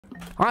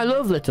I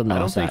love Little Nas I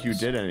don't X. think you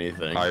did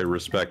anything. I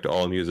respect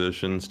all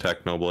musicians.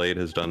 Technoblade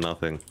has done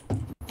nothing.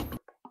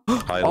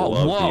 I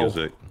love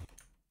music.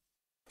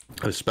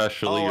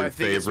 Especially your I think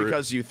favorite. it's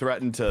because you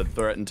threatened to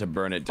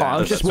burn it down. I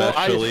was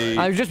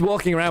just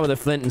walking around with a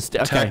flint and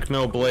steel. Okay.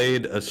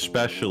 Technoblade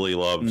especially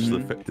loves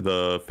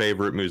the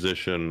favorite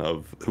musician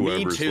of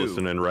whoever's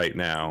listening right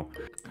now.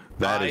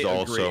 That is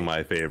also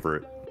my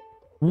favorite.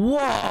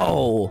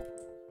 Whoa!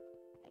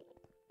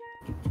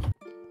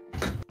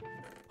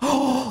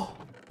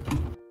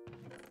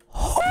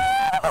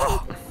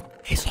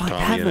 It's like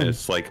heaven.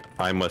 It's like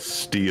I must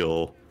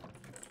steal.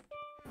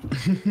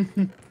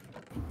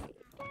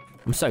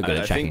 I'm so good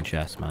at checking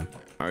chess, man.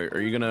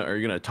 Are you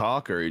gonna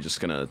talk, or are you just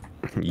gonna?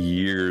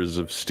 Years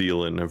of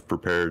stealing have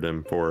prepared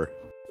him for.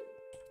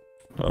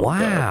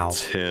 Wow.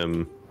 It's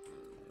him.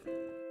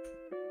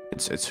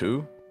 It's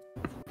who?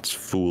 It's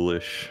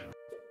foolish.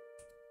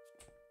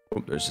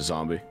 Oh, there's a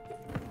zombie.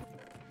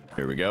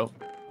 Here we go.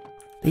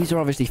 These are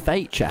obviously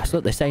fake chests.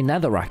 Look, they say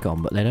netherrack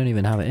on, but they don't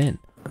even have it in.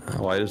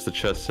 Why does the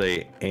chest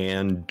say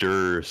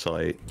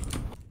Andersite?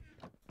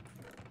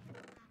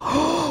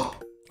 Oh,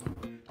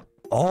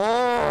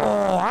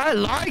 I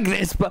like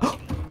this, but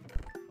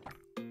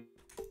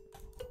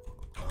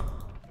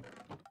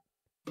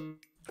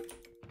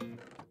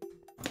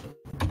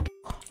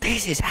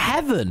this is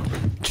heaven.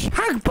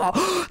 Jackpot!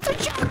 The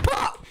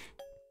jackpot!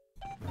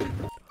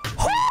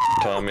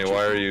 Tommy,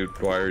 why are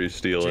you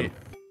stealing?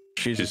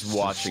 She's just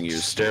watching you,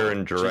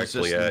 staring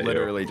directly at you.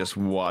 Literally just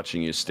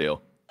watching you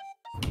steal.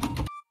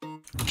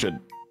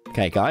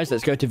 Okay, guys,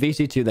 let's go to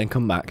VC2, then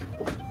come back.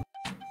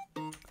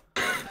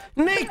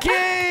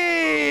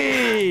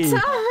 Nikki!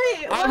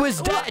 Tommy! I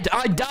was dead.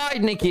 I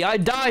died, Nikki. I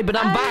died, but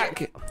I'm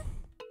back.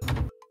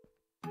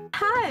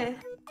 Hi.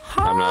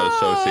 I'm not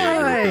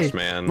associated with this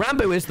man.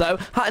 Rambo is, though.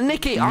 Hi,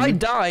 Nikki, I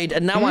died,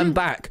 and now I'm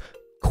back.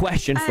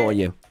 Question for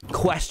you.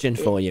 Question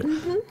for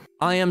you.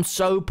 I am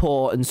so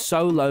poor and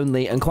so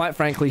lonely and quite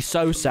frankly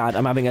so sad.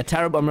 I'm having a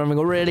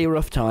really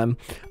rough time.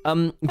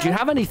 Do you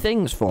have any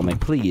things for me,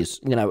 please?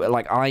 You know,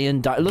 like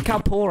iron. Look how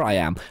poor I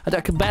am. I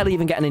can barely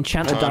even get an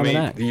enchanted diamond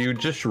axe. You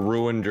just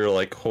ruined your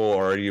like whole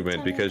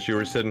argument because you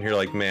were sitting here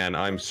like, man,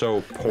 I'm so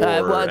poor.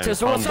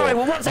 Sorry.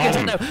 Well, one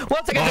second. No,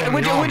 one second.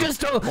 We're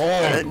just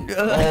talking.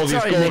 These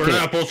golden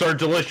apples are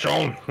delicious.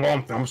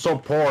 I'm so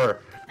poor.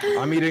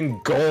 I'm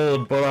eating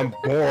gold, but I'm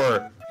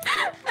poor.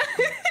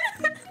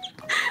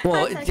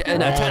 Well,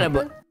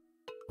 no,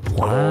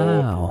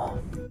 wow.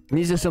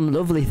 These are some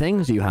lovely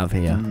things you have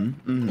here.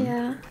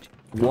 Yeah.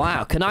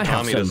 Wow, can I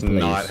have some, please? Tommy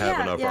does not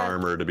have enough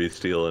armor to be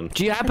stealing.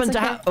 Do you happen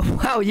to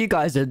have... Wow, you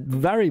guys are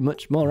very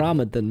much more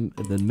armored than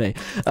me.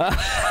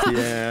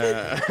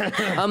 Yeah.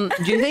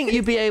 Do you think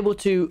you'd be able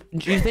to...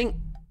 Do you think...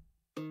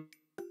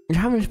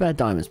 How many spare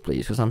diamonds,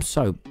 please? Because I'm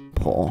so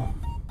poor.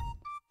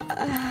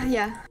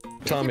 Yeah.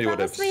 Tommy would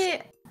have...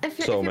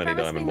 So many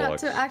diamond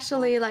blocks. Not to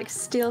actually like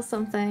steal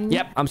something.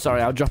 Yep, I'm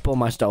sorry. I'll drop all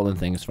my stolen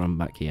things from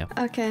back here.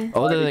 Okay.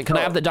 Other than, can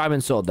I have the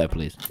diamond sword though,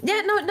 please?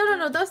 Yeah,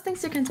 no. Those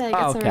things you can take.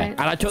 Oh, it's okay. alright.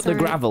 And I took the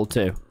gravel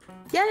too.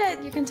 Yeah,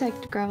 you can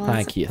take the gravel.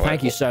 Thank you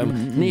so much.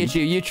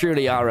 Niachu, you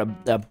truly are a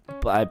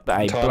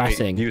Tommy,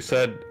 blessing. You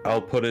said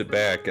I'll put it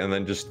back and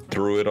then just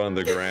threw it on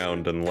the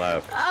ground and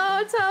left.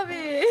 Oh,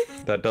 Tommy.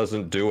 That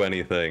doesn't do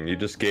anything. You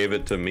just gave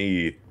it to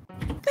me.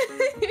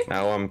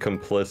 Now I'm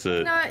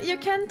complicit. No, you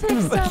can take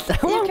stuff.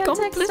 You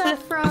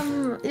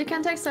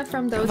can take stuff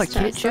from those chests.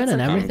 Kitchen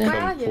and everything.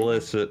 I'm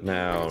complicit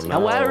now. No. Now,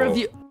 where have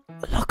you?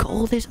 Look at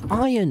all this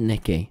iron,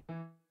 Nikki.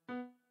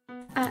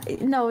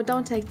 No,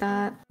 don't take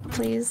that,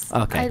 please.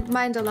 Okay. I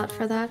mind a lot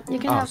for that. You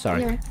can have.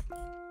 Sorry. Here.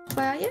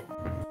 Where are you?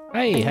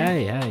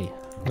 Hey.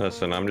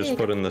 Listen, I'm just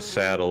putting the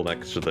saddle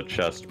next to the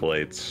chest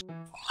plates.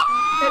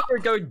 We're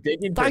going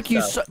digging. Thank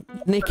you so,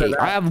 Nikki.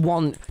 I have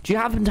one. Do you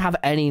happen to have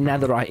any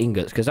netherite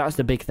ingots? Because that's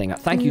the big thing.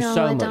 Thank you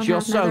so much.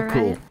 You're so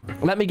cool.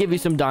 Let me give you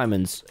some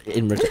diamonds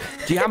in return.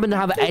 Do you happen to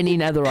have any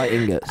netherite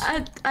ingots?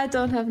 I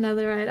don't have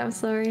netherite. I'm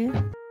sorry.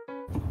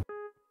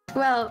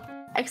 Well,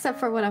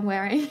 except for what I'm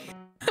wearing.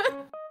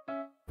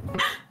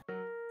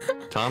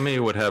 Tommy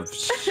would have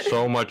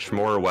so much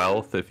more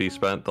wealth if he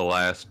spent the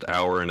last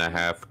hour and a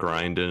half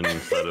grinding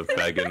instead of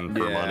begging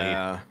for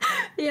money.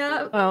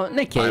 Yeah. Well,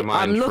 Nikki,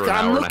 I'm looking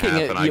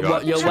at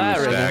what you're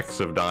wearing. 2 stacks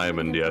of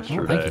diamond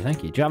yesterday. Oh,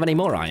 thank you. Do you have any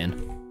more iron?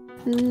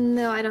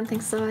 No, I don't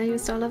think so. I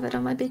used all of it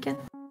on my beacon.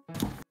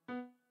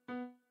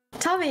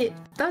 Tommy,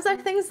 those are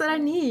things that I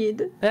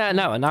need. Yeah,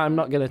 no, and I'm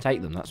not gonna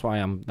take them. That's why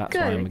I'm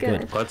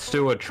good. Let's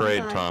do a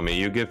trade, Tommy.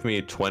 You give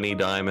me 20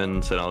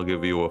 diamonds, and I'll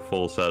give you a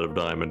full set of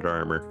diamond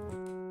armor.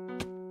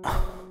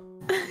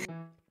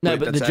 No,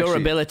 but the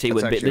durability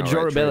would be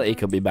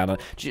could be better.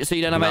 So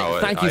you don't have any.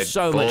 Thank you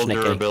so much,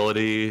 Nikki.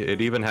 Durability. It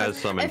even has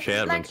some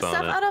enchantments on it.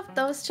 Stuff out of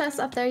those chests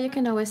up there, you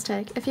can always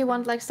take. If you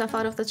want like stuff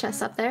out of the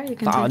chests up there, you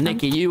can take them.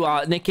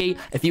 Nikki.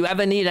 If you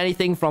ever need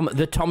anything from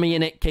the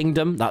Tommyinnit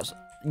kingdom,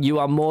 you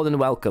are more than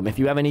welcome. If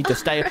you ever need to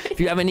stay, if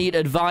you ever need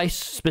advice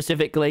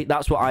specifically,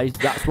 that's what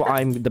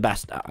I'm the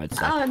best at, I'd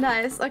say. Oh,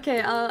 nice.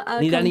 Okay, I'll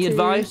need any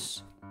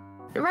advice?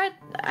 Right,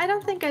 I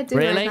don't think I do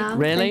really? right now.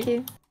 Really? Thank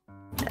you.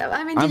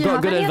 I mean, I've do you got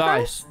have good any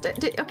advice.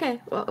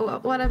 Okay,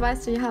 what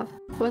advice do you have?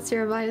 What's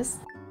your advice?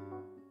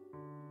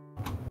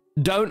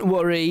 Don't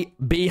worry,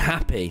 be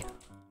happy.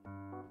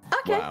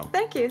 Okay, Wow.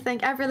 thank you.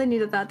 I really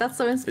needed that. That's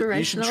so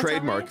inspirational. You should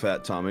trademark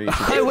that, Tommy. You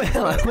should I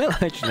will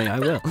actually, I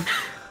will.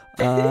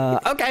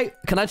 Okay,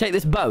 can I take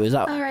this bow? Is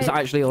that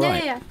actually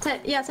alright?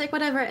 Yeah, take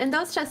whatever. In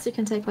those chests, you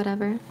can take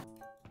whatever.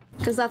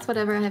 Because that's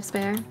whatever I have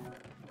spare.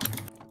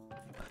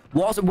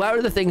 Where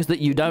are the things that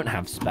you don't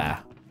have spare?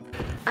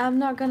 I'm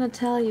not gonna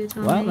tell you,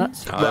 Tommy. Well,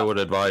 that's... I would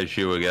advise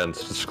you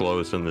against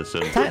disclosing this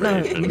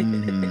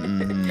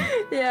information.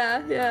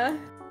 Yeah.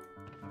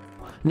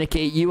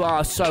 Nikki, you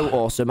are so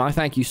awesome. I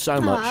thank you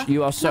so much.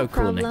 You are so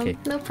cool, Nikki.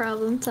 No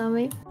problem,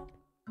 Tommy.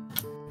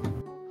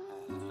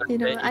 You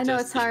know, I know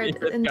it's hard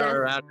in death.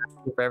 around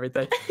for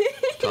everything.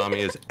 Tommy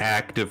is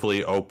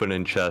actively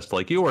opening chest.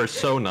 Like, you are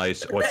so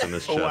nice. What's in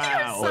this chest?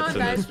 Wow. What's in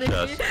this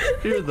chest?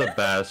 You're the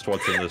best.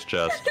 What's in this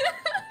chest?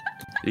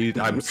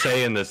 I'm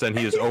saying this, and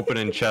he is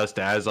opening chest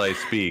as I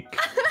speak.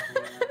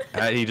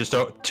 He just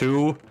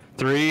 2,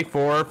 3,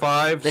 4,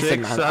 5,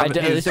 6, 7.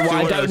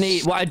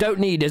 What I don't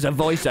need is a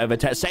voiceover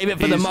test. Save it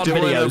for the mod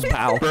videos,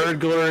 pal.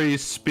 Burglary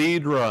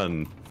speed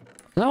run.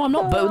 No, I'm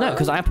not. No,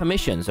 because I have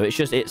permission. So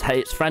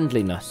it's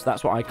friendliness.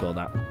 That's what I call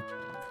that.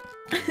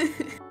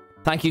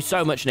 Thank you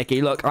so much,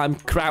 Nikki. Look, I'm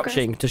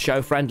crouching to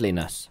show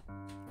friendliness.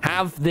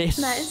 Have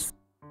this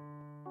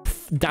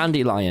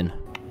dandelion.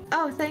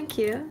 Oh, thank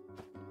you.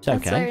 It's okay.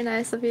 That's very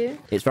nice of you.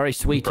 It's very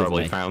sweet of me.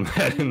 Probably found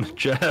that in the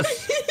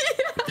chest.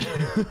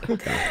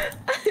 Okay.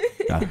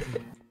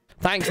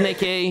 Thanks,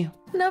 Nikki.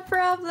 No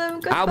problem.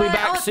 Goodbye. I'll be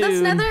back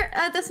soon.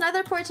 This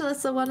nether portal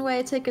is the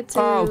one-way ticket to.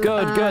 Oh,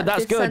 good.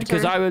 That's good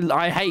because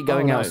I hate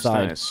going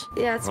outside. Nice.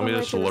 Yeah, it's Let me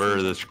just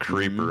lure this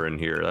creeper in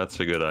here.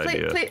 That's a good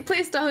idea.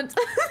 Please don't.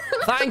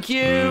 Thank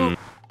you.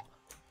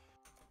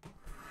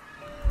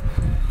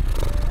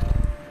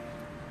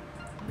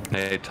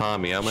 Hey,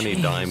 Tommy, how many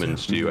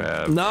diamonds do you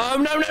have? No,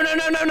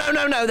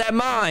 they're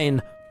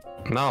mine.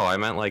 No, I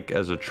meant like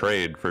as a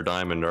trade for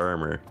diamond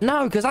armor.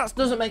 No, because that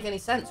doesn't make any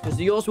sense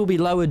because yours will be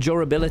lower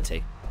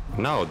durability.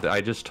 No, I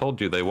just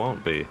told you they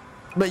won't be.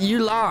 But you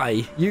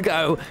lie. You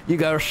go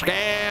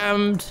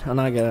scammed,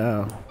 and I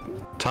go.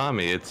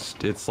 Tommy,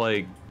 it's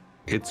like,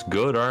 it's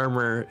good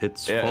armor.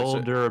 It's full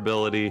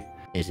durability.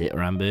 Is it,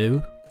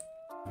 Rambo?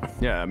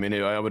 Yeah, I mean,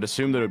 I would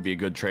assume that it would be a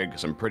good trade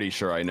because I'm pretty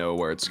sure I know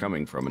where it's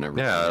coming from and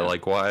everything. Yeah,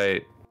 like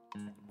why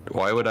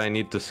would I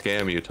need to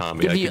scam you,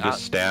 Tommy? I could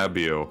just stab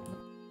you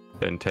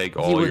and take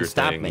all your things. You wouldn't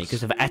stab me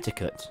because of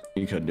etiquette.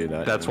 You could do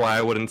that. That's why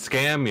I wouldn't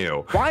scam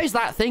you. Why is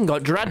that thing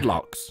got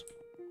dreadlocks?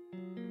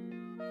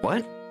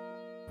 What?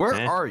 Where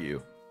are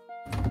you?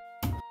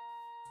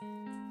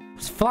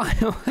 It's fine.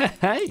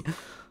 Hey.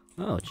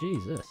 Oh,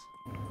 Jesus.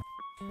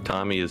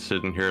 Tommy is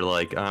sitting here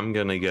like, I'm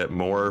gonna get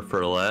more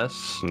for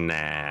less.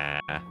 Nah.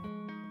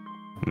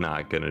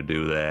 Not gonna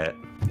do that.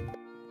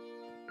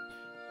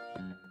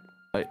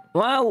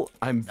 Well,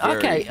 I'm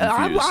very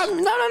confused.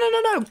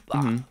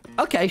 No.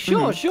 Okay,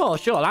 sure.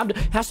 It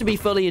has to be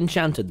fully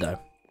enchanted, though.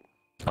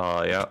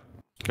 Oh, yeah.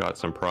 Got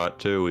some prot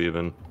too,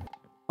 even.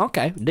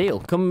 Okay, deal.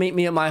 Come meet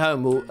me at my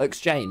home. We'll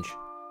exchange.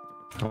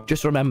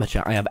 Just remember,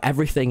 chat, I have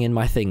everything in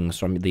my things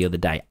from the other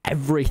day.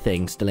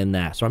 Everything still in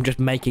there. So I'm just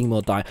making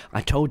more dye.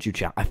 I told you,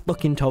 chat. I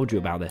fucking told you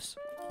about this.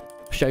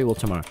 I'll show you all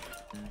tomorrow.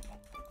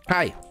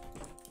 Hey.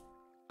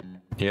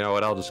 You know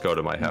what? I'll just go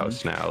to my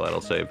house now.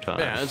 That'll save time.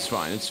 Yeah, it's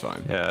fine. It's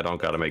fine. Yeah, I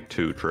don't gotta make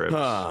 2 trips.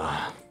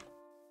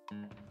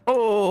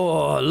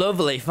 Oh,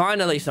 lovely.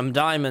 Finally, some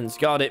diamonds.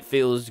 God, it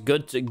feels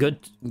good. Feels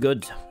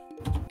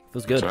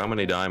good. So how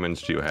many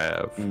diamonds do you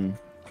have?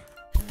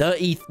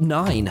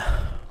 39.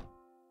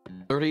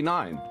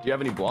 39. Do you have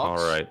any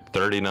blocks? All right,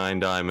 39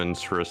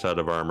 diamonds for a set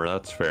of armor.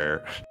 That's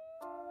fair.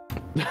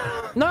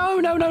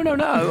 No.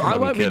 I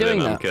won't be doing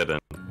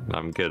that.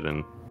 I'm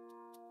kidding.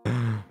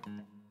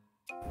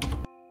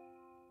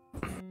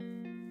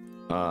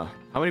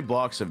 How many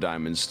blocks of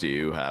diamonds do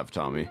you have,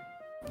 Tommy?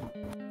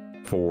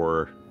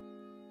 4.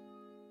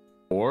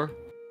 4?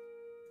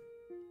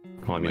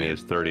 Well, I mean, he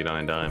has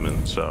 39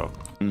 diamonds, so.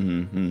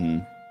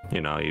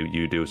 You know,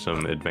 you do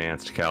some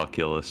advanced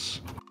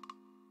calculus.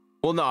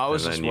 Well, no, I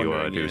was just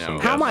wondering, you know,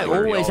 how am I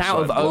always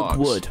out of oak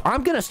wood?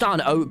 I'm gonna start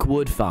an oak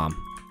wood farm.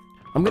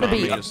 I'm gonna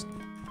be.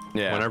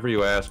 Yeah. Whenever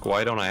you ask,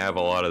 why don't I have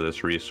a lot of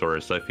this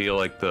resource, I feel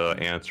like the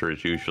answer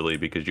is usually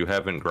because you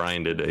haven't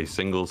grinded a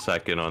single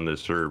second on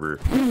this server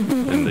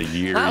in the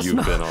year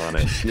you've been on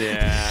it.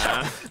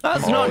 Yeah.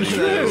 That's not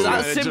true.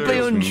 That's simply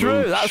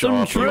untrue. That's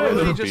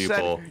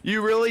untrue.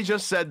 You really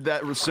just said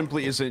that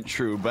simply isn't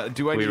true, but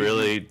do I We need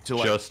really to,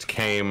 like, just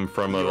came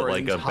from a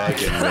begging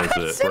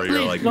visit where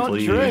you're like, not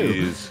please.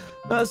 True.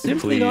 That's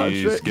simply not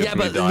true. Yeah,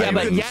 but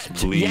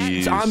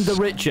yet I'm the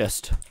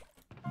richest.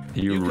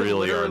 You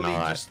really are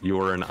not. You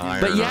are an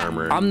iron but yet,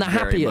 armor. I'm the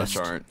happiest.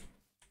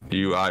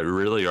 You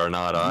really are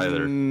not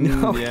either.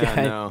 Okay. Yeah,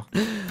 no.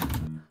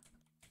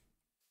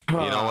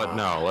 You know what?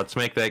 No, let's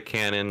make that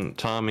canon.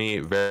 Tommy,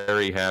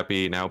 very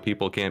happy. Now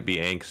people can't be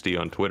angsty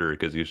on Twitter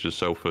because he's just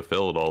so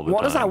fulfilled all the time.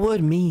 What does that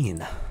word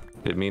mean?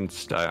 It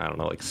means, I don't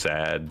know, like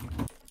sad.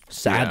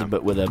 Sad, Yeah.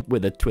 but with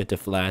a Twitter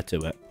flair to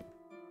it.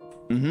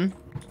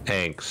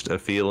 Angst, a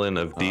feeling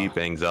of deep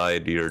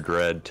anxiety or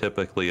dread,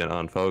 typically an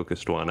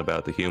unfocused one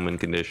about the human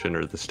condition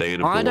or the state of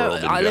the world in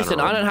Listen,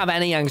 general. I don't have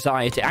any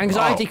anxiety.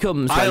 Anxiety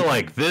comes I when...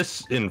 like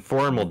this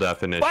informal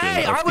definition.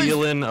 Wait, a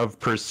feeling of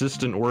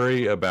persistent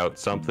worry about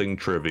something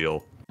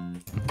trivial.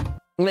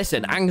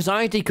 Listen,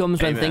 anxiety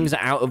comes when Amen. things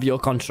are out of your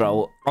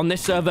control. On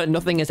this server,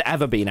 nothing has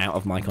ever been out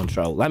of my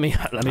control. Let me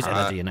say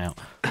that to you now.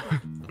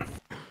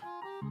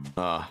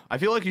 I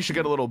feel like you should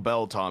get a little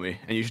bell, Tommy,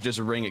 and you should just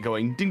ring it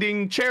going ding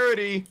ding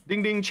charity,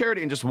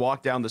 and just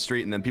walk down the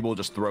street, and then people will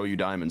just throw you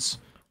diamonds.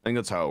 I think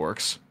that's how it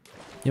works.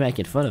 You're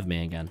making fun of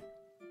me again.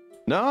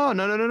 No.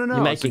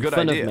 You're making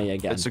fun of me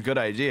again. It's a good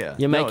idea.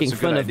 You're No, making it's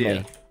a good fun of idea.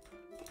 me.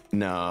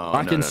 No,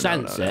 I no, can no,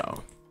 sense no, it.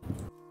 no.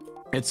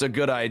 It's a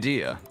good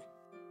idea.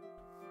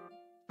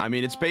 I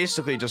mean, it's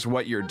basically just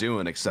what you're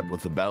doing, except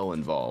with the bell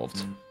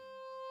involved.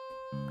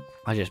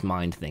 I just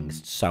mind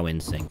things so in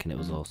sync, and it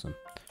was awesome.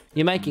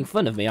 You're making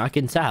fun of me, I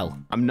can tell.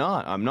 I'm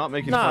not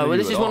making fun No, of well,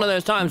 you this at is one of all.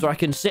 those times where I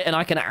can sit and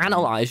I can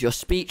analyze your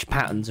speech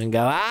patterns and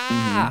go,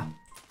 ah!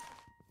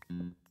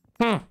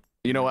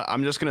 You know what?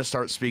 I'm just gonna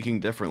start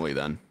speaking differently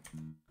then.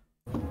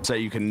 So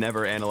you can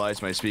never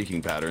analyze my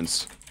speaking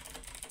patterns.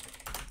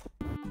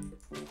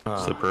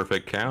 It's the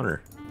perfect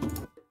counter.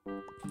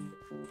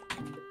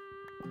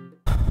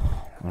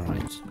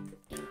 Alright.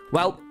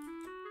 Well,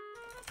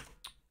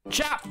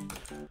 chap,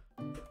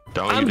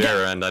 Don't I'm you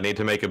dare end. I need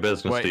to make a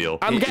business deal.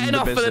 I'm getting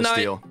off for the night.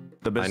 Deal.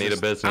 The I business. need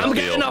a business I'm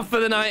deal. getting off for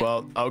the night.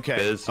 Well, okay.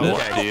 Business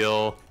Okay.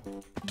 deal.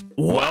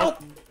 Well,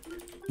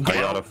 I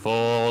got a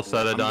full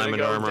set of gonna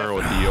diamond go armor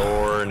with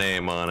your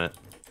name on it.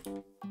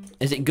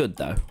 is it good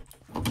though?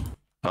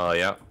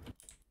 Yeah.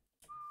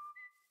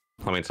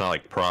 I mean, it's not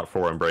like Prot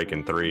 4 and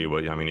Breaking 3,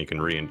 but I mean, you can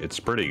it's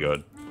pretty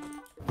good.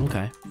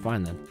 Okay,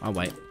 fine then. I'll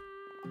wait.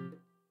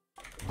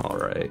 All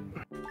right.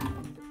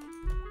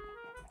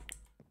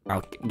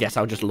 Guess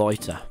I'll just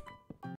loiter.